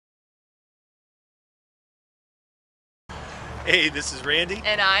Hey, this is Randy.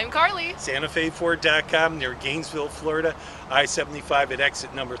 And I'm Carly. SantaFeFord.com near Gainesville, Florida. I-75 at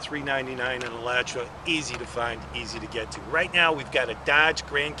exit number 399 in Alachua. Easy to find, easy to get to. Right now we've got a Dodge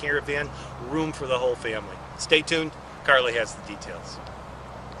Grand Caravan, room for the whole family. Stay tuned, Carly has the details.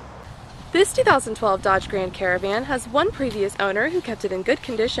 This 2012 Dodge Grand Caravan has one previous owner who kept it in good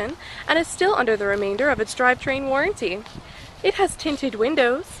condition and is still under the remainder of its drivetrain warranty. It has tinted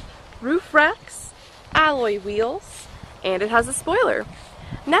windows, roof racks, alloy wheels, and it has a spoiler.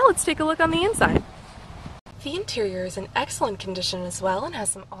 Now let's take a look on the inside. The interior is in excellent condition as well and has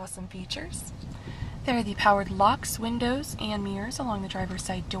some awesome features. There are the powered locks, windows, and mirrors along the driver's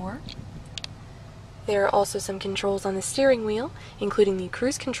side door. There are also some controls on the steering wheel, including the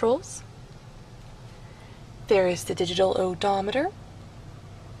cruise controls. There is the digital odometer.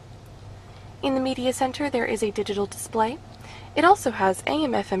 In the media center there is a digital display. It also has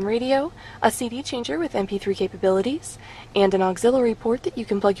AM/FM radio, a CD changer with MP3 capabilities, and an auxiliary port that you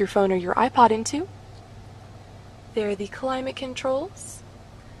can plug your phone or your iPod into. There are the climate controls,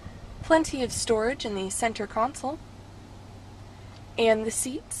 plenty of storage in the center console, and the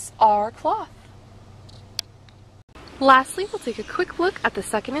seats are cloth. Lastly, we'll take a quick look at the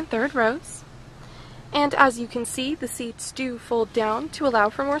second and third rows. And as you can see, the seats do fold down to allow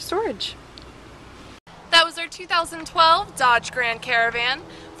for more storage. That was our 2012 Dodge Grand Caravan.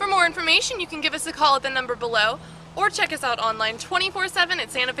 For more information, you can give us a call at the number below or check us out online 24/7 at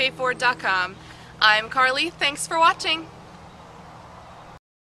SantaFeFord.com. I'm Carly. Thanks for watching.